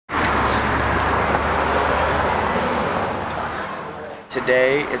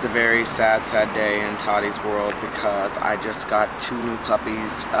Today is a very sad day in Toddy's world because I just got 2 new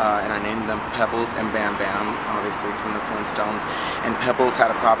puppies and I named them Pebbles and Bam Bam, obviously from the Flintstones. And Pebbles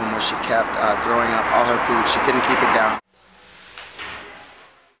had a problem where she kept throwing up all her food. She couldn't keep it down.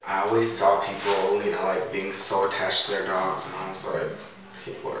 I always saw people, like being so attached to their dogs, and I was like,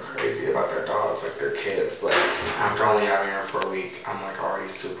 people are crazy about their dogs, like they're kids. But after only having her for a week, I'm like already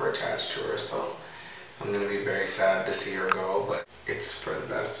super attached to her, so I'm gonna be very sad to see her go, but it's for the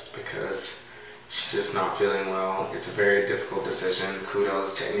best because she's just not feeling well. It's a very difficult decision.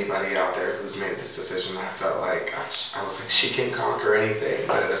 Kudos to anybody out there who's made this decision. I felt like, I was like, she can conquer anything,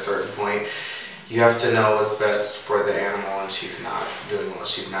 but at a certain point, you have to know what's best for the animal, and she's not doing well.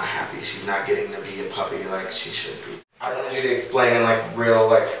 She's not happy. She's not getting to be a puppy like she should be. I wanted you to explain in like real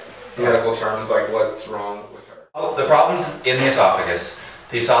medical terms like what's wrong with her. Well, the problem's in the esophagus.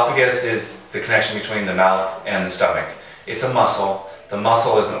 The esophagus is the connection between the mouth and the stomach. It's a muscle. The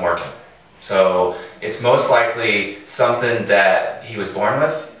muscle isn't working. So it's most likely something that he was born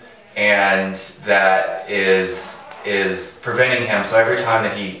with and that is preventing him. So every time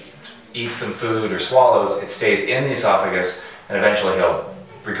that he eats some food or swallows, it stays in the esophagus and eventually he'll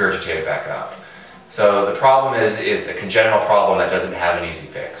regurgitate it back up. So the problem is a congenital problem that doesn't have an easy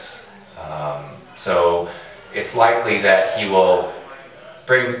fix. So it's likely that he will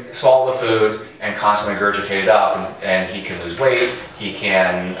swallow the food and constantly regurgitate it up, and he can lose weight, he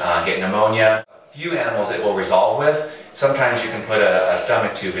can get pneumonia. A few animals it will resolve with. Sometimes you can put a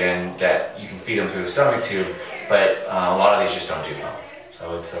stomach tube in that you can feed them through the stomach tube, but a lot of these just don't do well.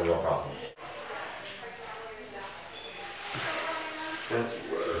 So it's a real problem.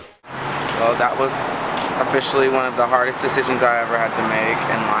 Well, that was officially one of the hardest decisions I ever had to make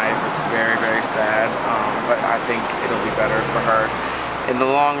in life. It's very, very sad, but I think it'll be better for her in the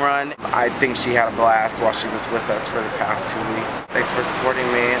long run. I think she had a blast while she was with us for the past 2 weeks. Thanks for supporting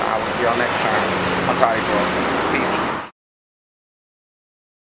me, and I will see y'all next time on Toddy's World. Peace.